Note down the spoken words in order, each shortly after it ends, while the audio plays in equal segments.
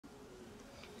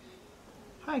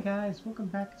Hi guys, welcome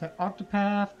back to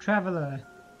Octopath Traveler.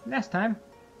 Last time,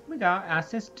 we got our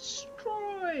assets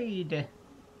destroyed.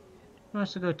 I'm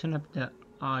also going to turn up the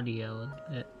audio a little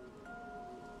bit.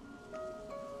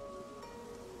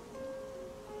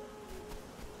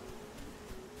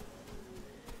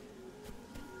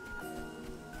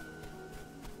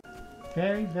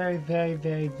 Very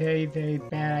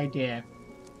bad idea.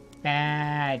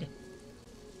 Bad.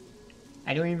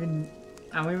 I don't even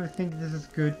think this is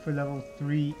good for level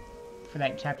 3, for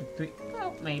like chapter 3.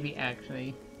 Well, maybe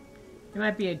actually. It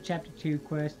might be a chapter 2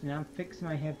 quest, and I'm fixing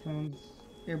my headphones,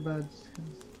 earbuds,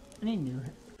 because I need new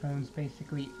headphones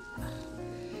basically.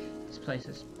 This place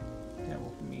is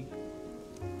terrible for me.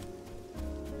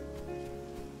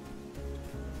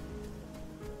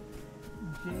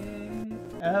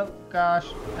 Oh gosh,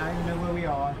 I don't know where we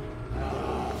are.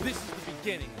 This is the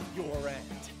beginning of your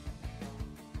end.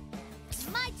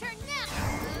 My turn now!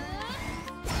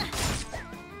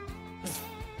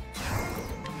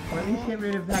 Or at least get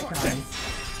rid of that guy.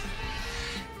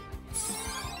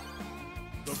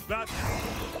 The battle.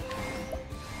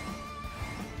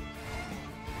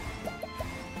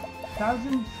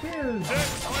 Thousand spears!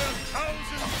 Death by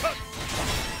 1,000 cuts!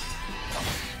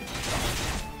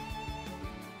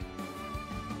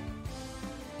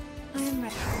 I am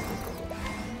ready.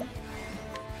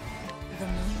 The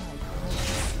moonlight glows.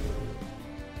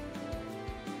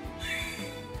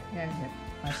 Yeah,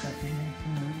 I thought we made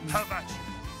some movement. How about you?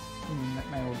 Like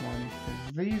my old ones,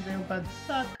 because these earbuds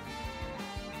suck.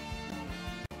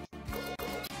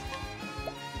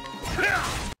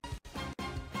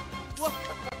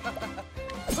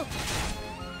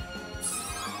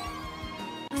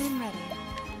 I am ready.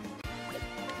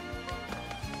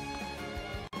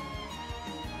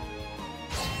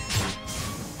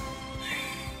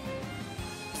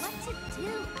 What to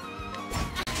do?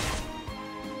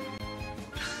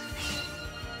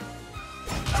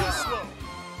 Too slow.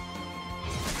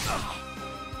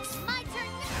 My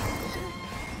turn now!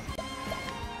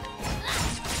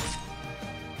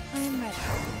 I am ready.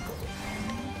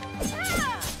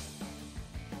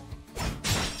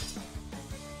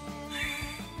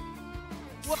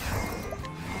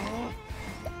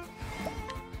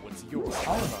 What's yours?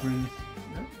 Olive grease.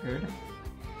 That's good.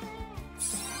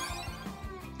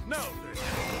 Now then.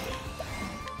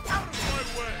 Out of my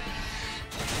way.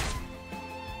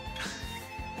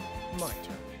 My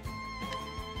turn.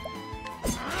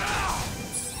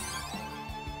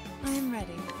 I am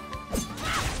ready.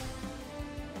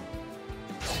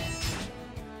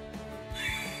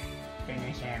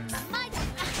 Finish him. My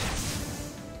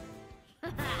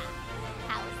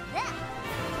How's that?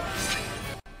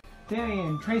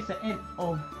 Darian, Tracer, and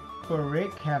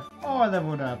Oberic have all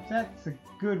leveled up. That's a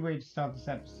good way to start this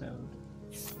episode.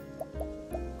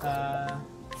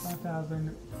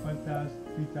 1,000,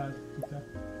 1,000, 3,000, 2,000.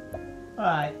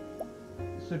 Alright.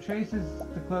 So Trace is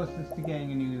the closest to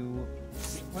getting a new...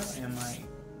 What am I?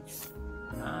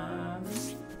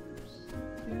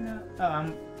 Oh,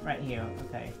 I'm right here.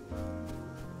 Okay.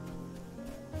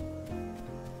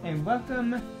 And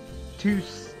welcome to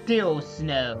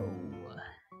Stillsnow,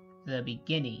 the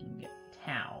beginning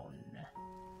town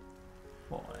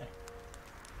for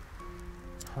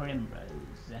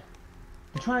Primrose.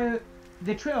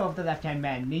 The trail of the left-hand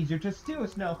man leads you to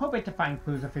Stillsnow, hoping to find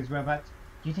clues of his whereabouts.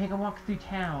 You take a walk through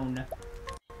town.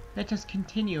 Let us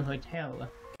continue her tale.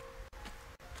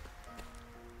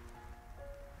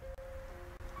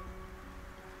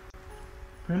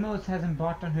 Primrose has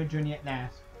embarked on her journey at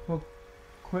last. For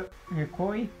her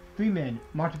quarry, 3 men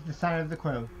marked with the sign of the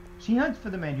crow. She hunts for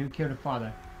the men who killed her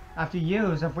father. After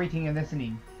years of waiting and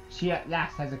listening, she at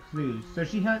last has a clue, so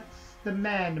she hunts the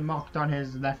man marked on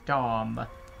his left arm.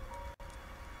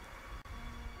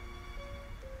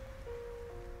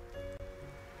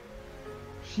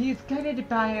 She is guided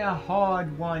by a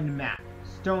hard-won map,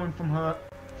 stolen from her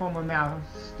former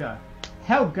master,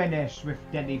 Ganesh with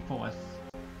deadly force.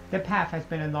 The path has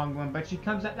been a long one, but she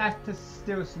comes at last to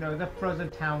Stillsnow, the frozen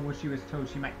town where she was told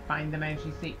she might find the man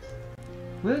she seeks.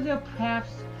 Will their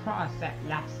paths cross at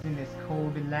last in this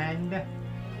cold land?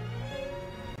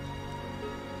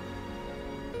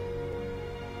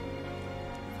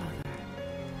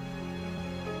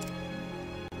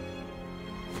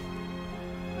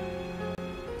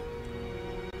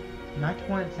 Not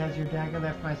once has your dagger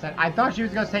left my side. I thought she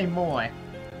was gonna say more.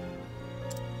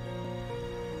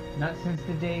 Not since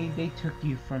the day they took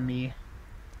you from me.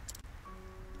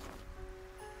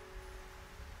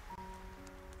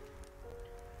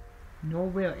 Nor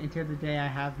will until the day I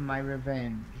have my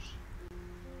revenge.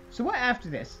 So what after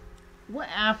this? What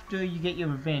after you get your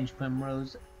revenge,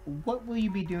 Primrose? What will you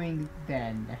be doing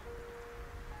then?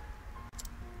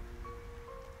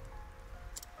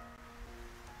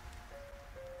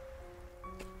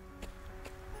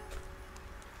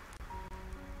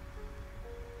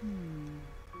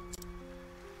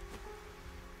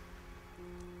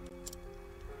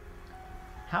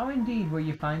 How indeed will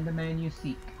you find the man you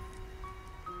seek?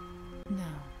 No.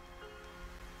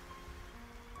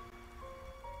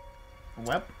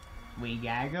 Well, we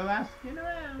gotta go asking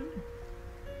around.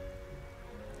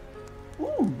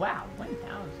 Ooh, wow,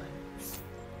 1,000.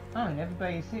 Oh, and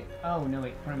everybody's here. Oh, no,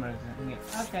 wait, Primrose isn't here.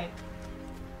 Okay.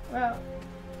 Well,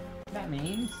 that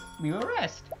means we will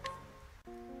rest.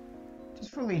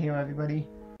 Just fully heal everybody.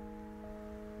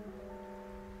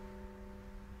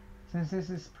 Since this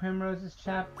is Primrose's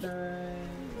chapter,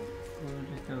 we'll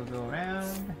just go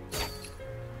around.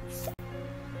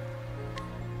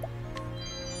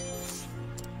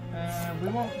 We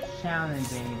won't challenge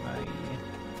anybody.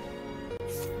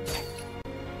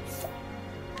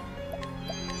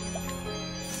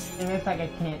 Unless like I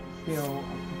can't steal a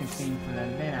freaking thing from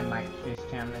them, then I might just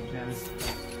challenge them.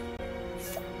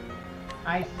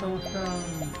 I stole some.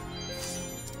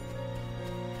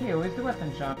 Here, where's the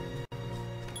weapon shop?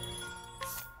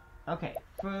 Okay,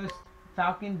 first,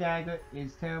 Falcon Dagger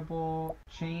is terrible.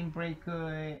 Chain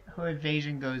Breaker, her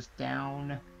evasion goes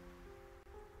down.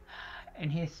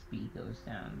 And his speed goes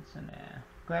down, so nah.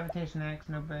 Gravitation Axe,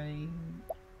 nobody.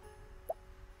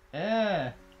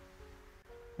 Ugh!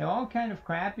 They're all kind of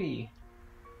crappy.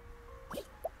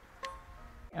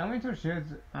 Elemental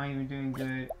Shields aren't even doing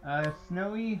good.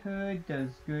 Snowy Hood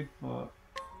does good for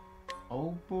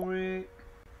Oboric.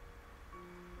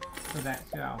 So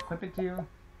that's who I'll equip it to.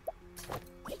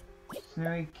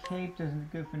 Snowy Cape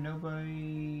doesn't good for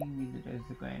nobody, neither does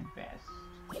the Grand Vest.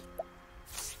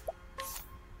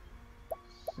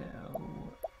 So,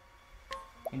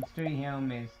 and Sturdy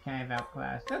Helm is kind of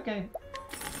outclassed. Okay.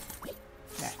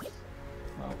 That's,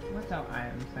 well, what's our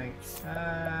items like?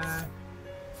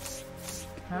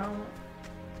 How?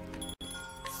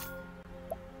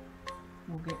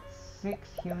 We'll get 6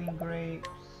 healing grapes,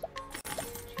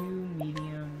 2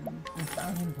 mediums, and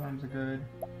 1,000 plums are good.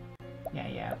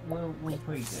 Yeah, we're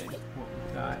pretty good with what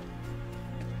we've got.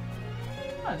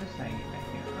 Oh, this is how you get back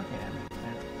here. Okay, that makes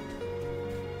sense.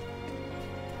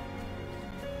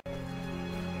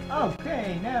 Okay,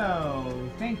 no!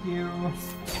 Thank you!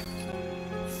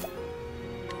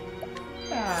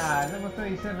 Yeah, level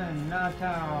 37,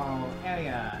 Natal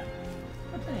area.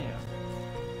 What's in here?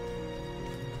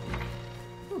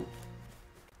 Ooh.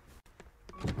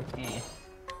 Eh.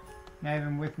 Not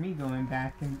even with me going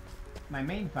back in my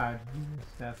main file to do this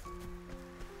stuff.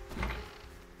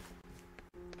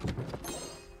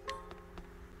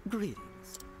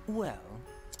 Greetings. Well,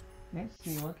 Let's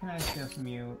see, what can I steal from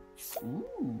you?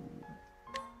 Ooh.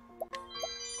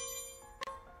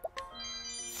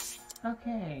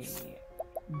 Okay.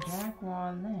 Jack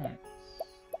Wallets.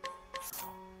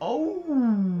 Oh!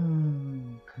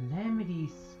 Calamity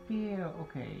Spear.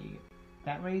 Okay.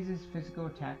 That raises physical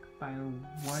attack by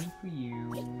 1 for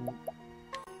you.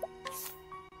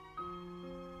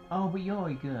 Oh, but you're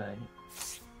already good.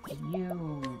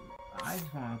 I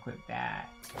just want to equip that.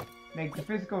 Like, the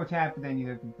physical attack, but then you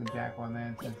look at the Jack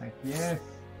Lance, and it's like, yes!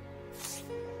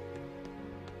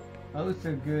 Oh,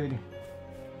 so good.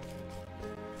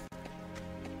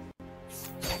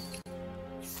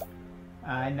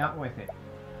 Not worth it.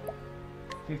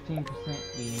 15%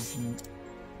 is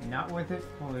not worth it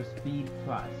for speed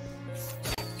plus.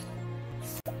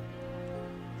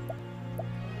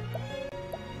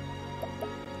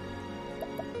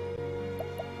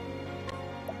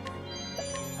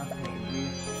 Okay,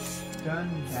 we've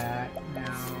done that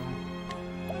now.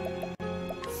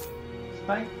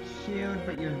 Spike shield,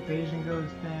 but your evasion goes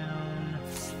down.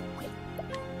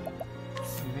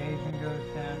 Evasion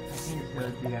goes down. I think it's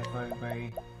going to do that for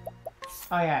everybody.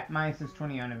 Oh yeah, minus is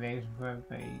 20 on evasion for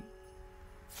everybody.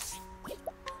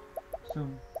 So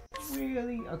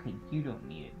really, okay, you don't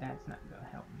need it. That's not gonna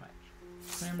help much.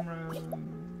 Primrose,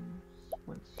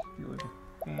 what's your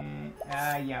defense?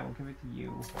 Yeah, we'll give it to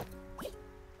you.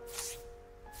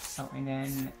 Oh, and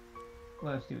then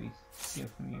what else do we steal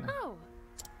from you? Oh.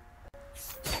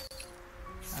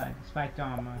 Spiked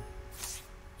armor.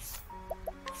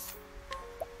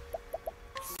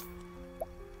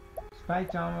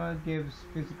 Spiked armor gives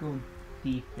physical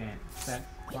defense. That's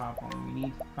the problem. We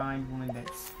need to find one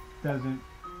that doesn't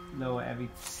lower every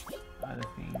other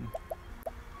thing.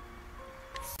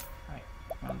 Alright,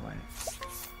 wrong one.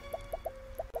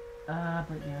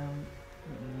 But yeah,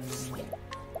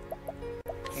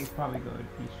 it's probably going to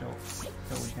be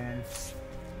so then.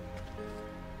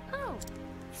 Oh.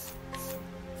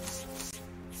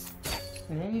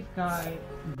 And then you've got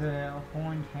the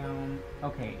horned helm.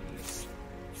 Okay.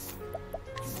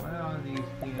 What are these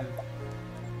here?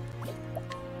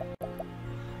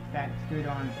 That's good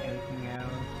on everything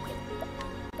else.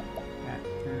 That's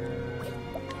good.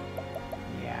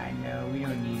 Yeah, I know, we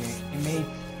don't need it. It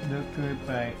makes good,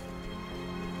 but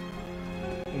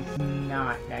it's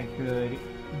not that good.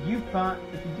 You find,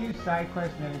 if you do side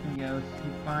quests and everything else,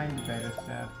 you find the better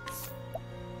stuff.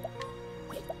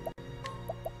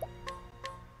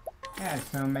 There's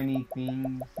so many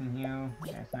things in here.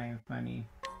 That's not even funny.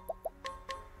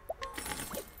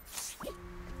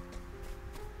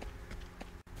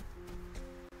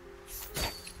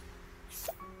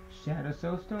 Shadow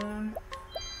Soulstone.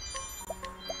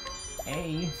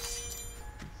 Hey.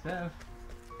 Stuff.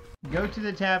 Go to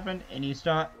the tavern and you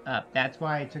start up. That's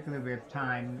why it took a little bit of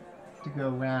time to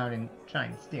go around and try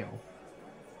and steal.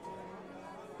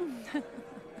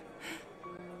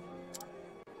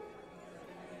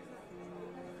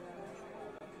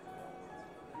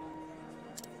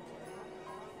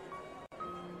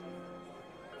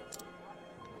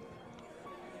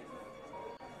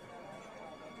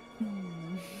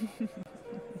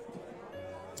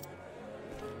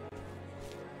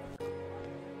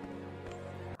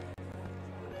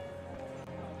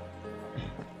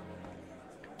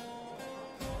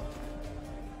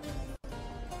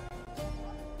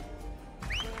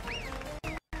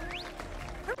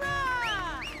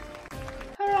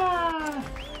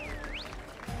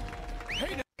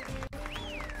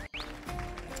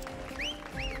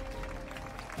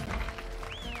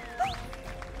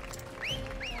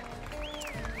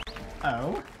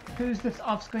 Oh, who's this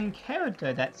off-screen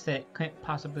character that said it couldn't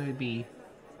possibly be?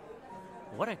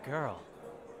 What a girl.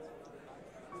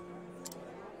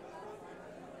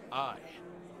 I.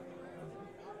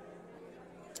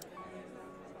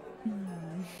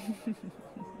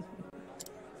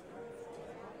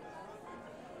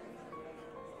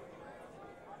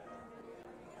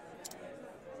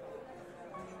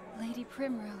 Lady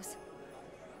Primrose.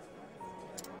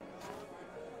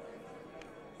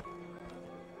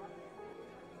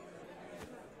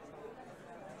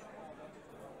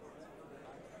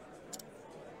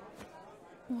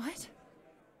 What?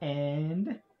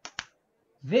 And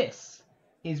this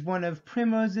is one of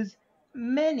Primrose's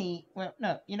many... Well,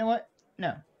 no, you know what?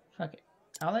 No, fuck it.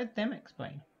 I'll let them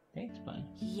explain. They explain.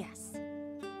 Yes.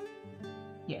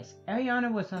 Yes,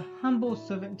 Ariana was a humble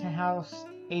servant to House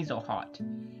Hazelheart.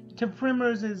 To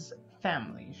Primrose's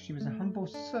family, she was a humble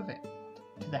servant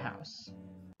to the house.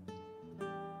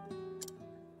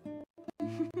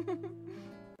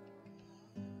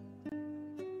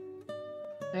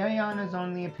 Ariana's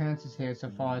only appearances here, so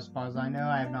far as I know.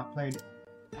 I have not played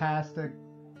past a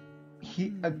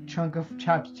chunk of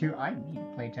Chapter 2. I need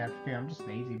to play Chapter 2, I'm just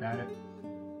lazy about it.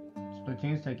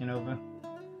 Splatoon's taking over.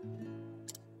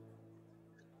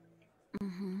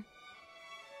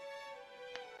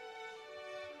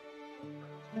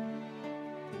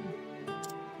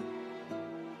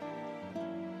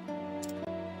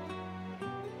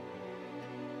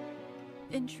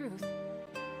 In truth.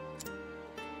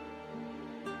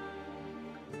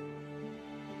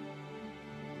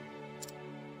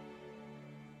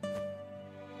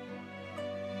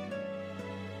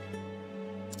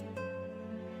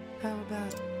 How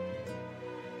about...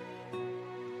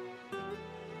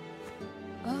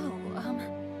 Oh,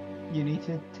 You need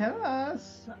to tell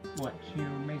us what you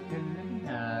make your living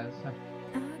as.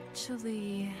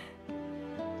 Actually...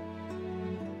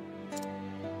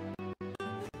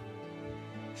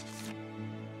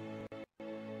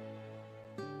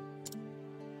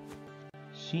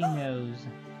 She knows.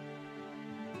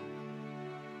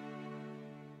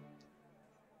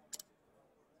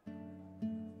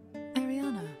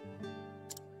 Ariana.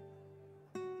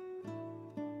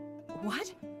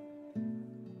 What?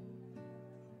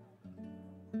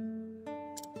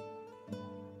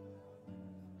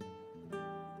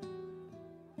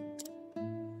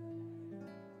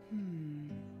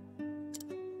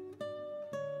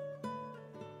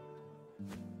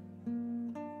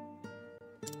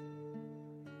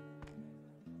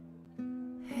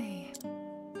 Hey.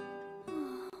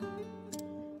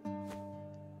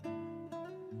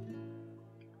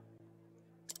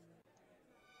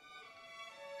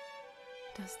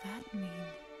 Does that mean...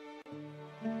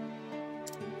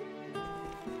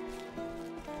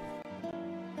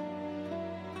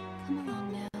 Come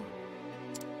along now.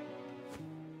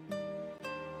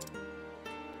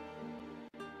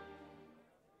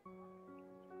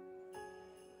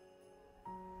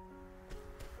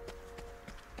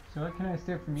 So what can I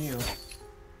steal from you?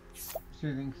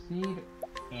 Soothing Seed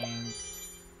and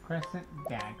Crescent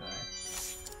Dagger.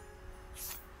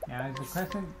 Now is the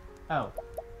Crescent... Oh.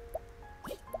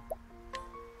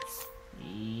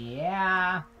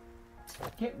 Yeah.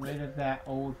 Get rid of that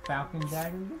old Falcon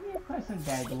Dagger. Give me a Crescent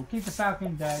Dagger. We'll keep the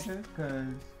Falcon Dagger because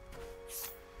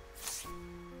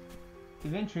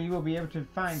eventually you will be able to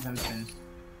find something.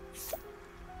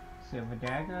 Silver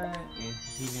dagger is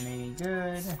even any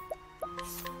good.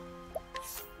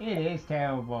 It is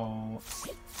terrible.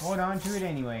 Hold on to it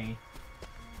anyway.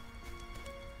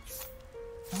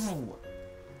 Oh.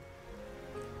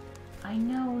 I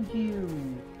know you.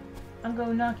 I'm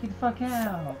gonna knock you the fuck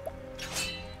out.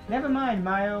 Never mind,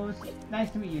 Miles.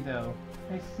 Nice to meet you, though.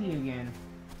 Nice to see you again.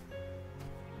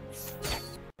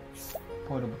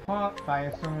 Portable pot,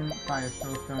 firestone,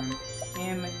 stone.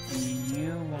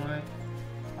 You want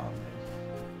all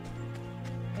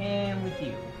this. And with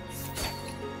you.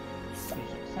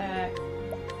 Bishop's hat.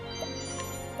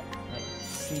 Let's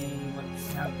see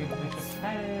how good Bishop's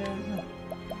hat is.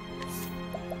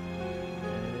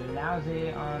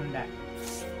 Lousy on that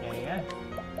area.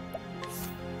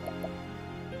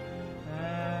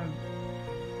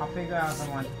 I'll figure out if I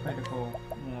want the critical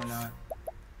or not.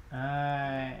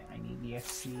 I need the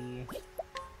SP.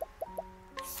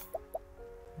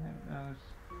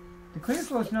 The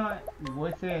critical is not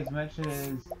worth it as much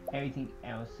as everything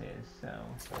else is, so.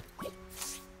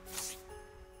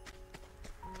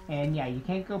 And yeah, you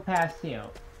can't go past here.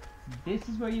 This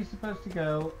is where you're supposed to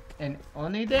go, and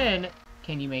only then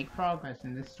can you make progress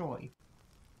in this story.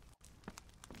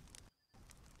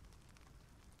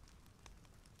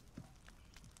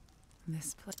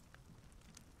 This place.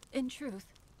 In truth.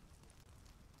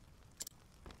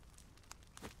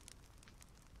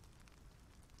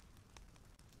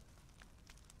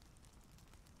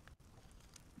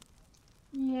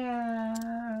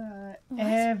 Yeah, What?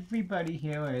 everybody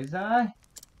here is a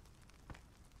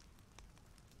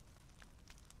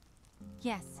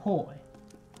Yes. whore.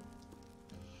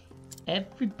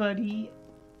 Everybody,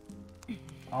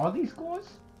 all these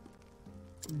scores,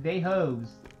 they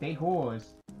hoes, they whores.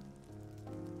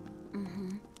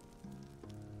 Mm-hmm.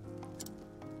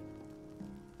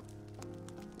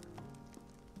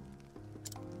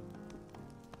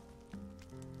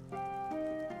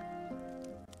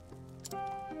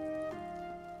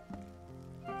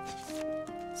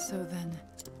 So then.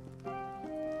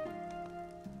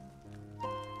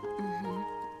 Mm-hmm.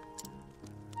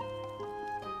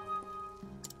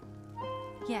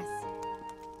 Yes.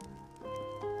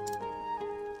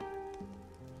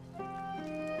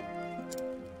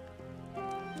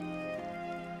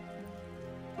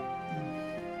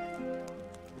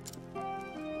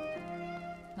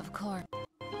 Of course.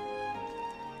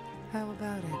 How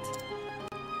about it?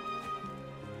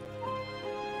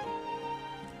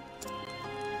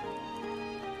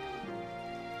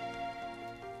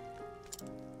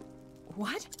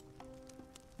 What?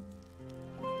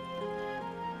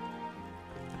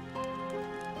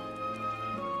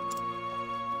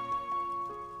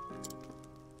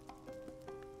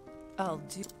 I'll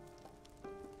do.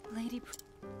 Lady.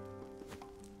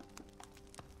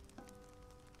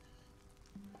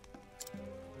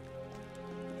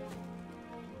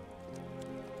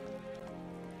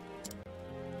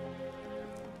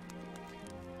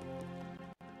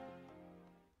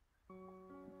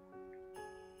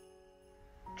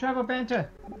 Travel banter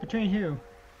between who?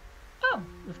 Oh,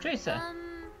 with Tracer.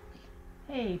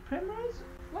 Hey, Primrose?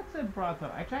 What's a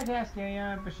brothel? I tried to ask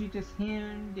Ariana, but she just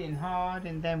hemmed and hawed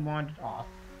and then wandered off.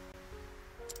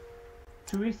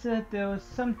 Teresa, there were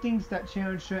some things that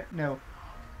Sharon shouldn't know.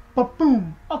 But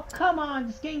boom! Oh, come on!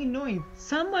 It's getting annoying.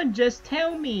 Someone just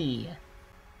tell me!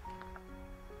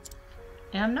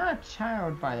 And I'm not a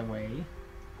child, by the way.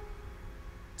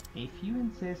 If you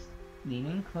insist, lean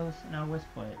in close and I'll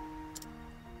whisper it.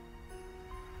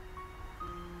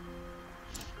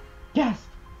 Yes!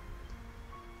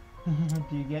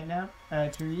 Do you get now?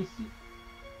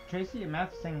 Tracy, your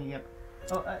mouth is singing up.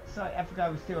 Oh, sorry, I forgot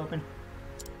it was still open.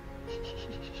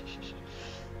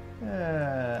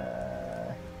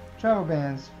 Travel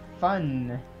bands,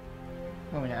 fun.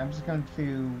 Wait a minute, I'm just going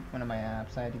through one of my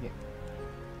apps. I had to get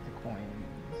the coins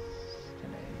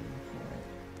today for it.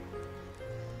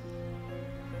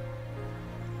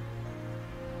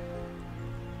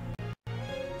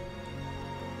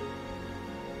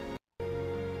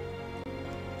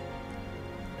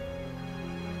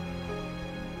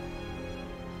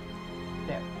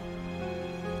 There.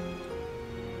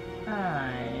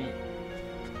 Alright.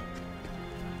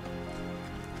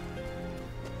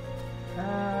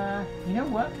 You know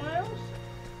what, Miles?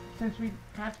 Since we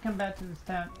have to come back to this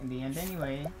town in the end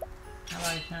anyway, how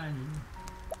about I challenge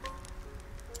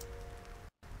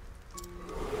you?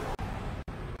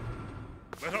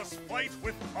 Let us fight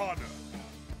with honor.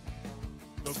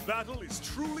 The battle is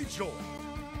truly joined.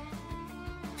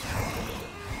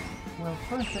 Well,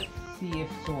 first let's see if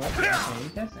sword okay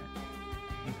doesn't.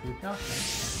 Improved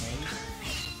offense, okay.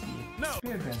 See if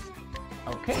spirit gun.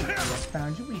 Okay, I just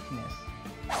found your weakness.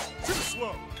 Too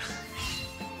slow.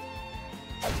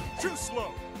 Too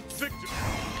slow. Victory.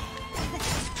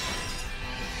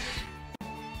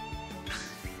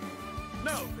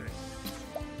 Now then.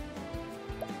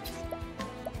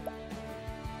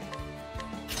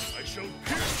 I shall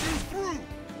pierce you through.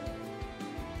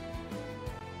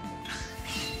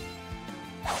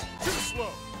 Too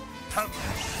slow. Have it.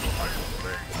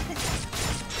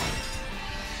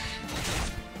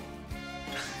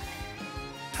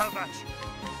 Have at you.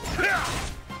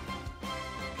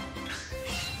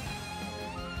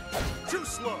 Too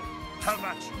slow. Have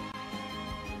at you.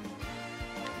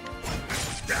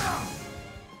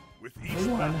 With each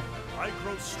battle, I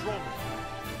grow stronger.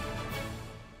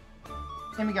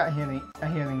 And we got a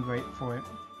healing rate for it.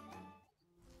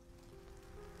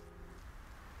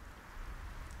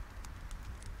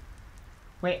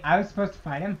 Wait, I was supposed to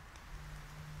fight him?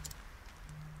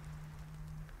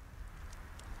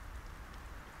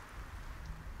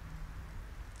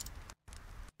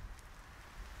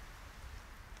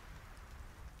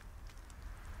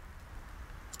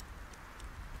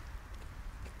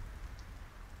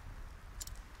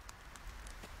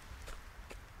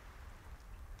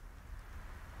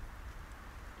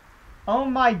 Oh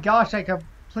my gosh, I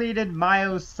completed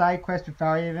Miles' side quest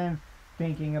without even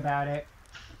thinking about it.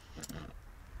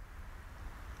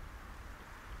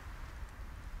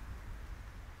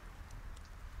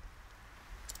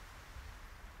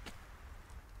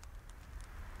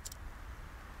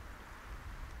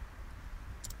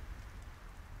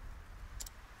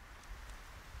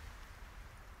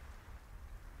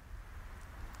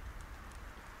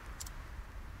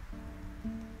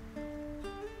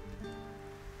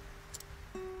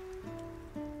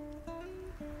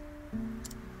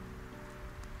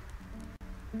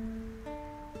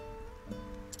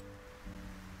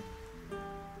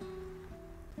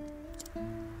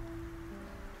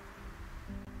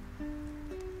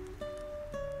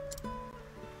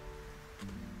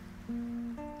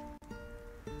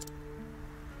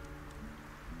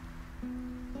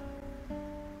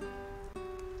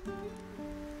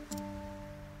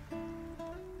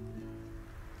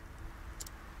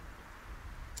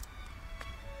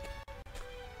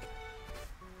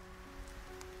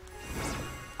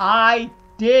 I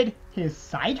did his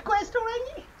side quest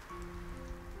already?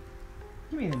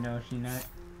 Give me the Noshi nut.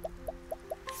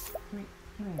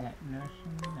 Give me that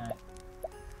Noshi nut.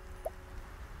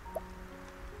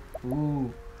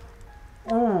 Ooh.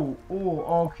 Ooh, ooh,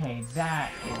 okay,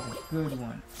 that is a good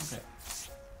one. Okay.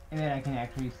 And then I can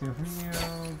actually steal from you.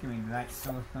 Give me that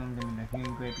Stillsnow, give me the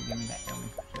healing grip, and give me that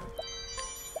element shield.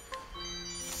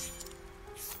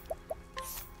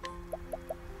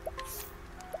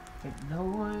 It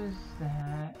lowers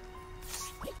that.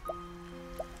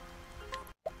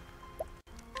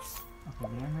 Okay, the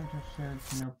elemental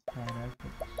shield's no better,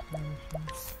 but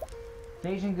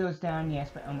evasion goes down,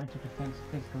 yes, but elemental defense,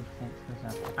 physical defense goes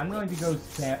up. I'm going to go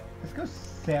sell. Let's go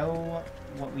sell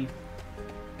what we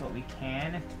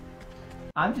can.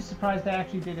 I'm just surprised I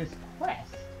actually did this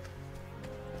quest.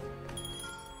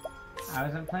 I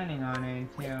wasn't planning on it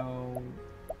until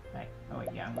like, oh wait,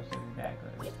 yeah, I'm gonna see where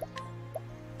that goes.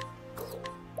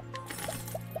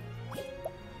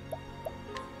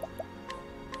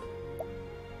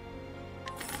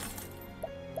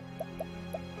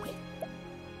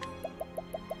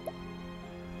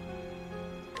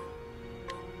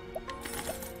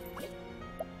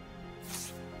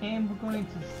 And we're going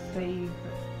to save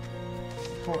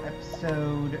for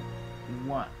episode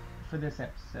 1, for this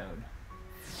episode.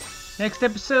 Next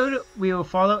episode, we will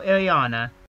follow Eliana.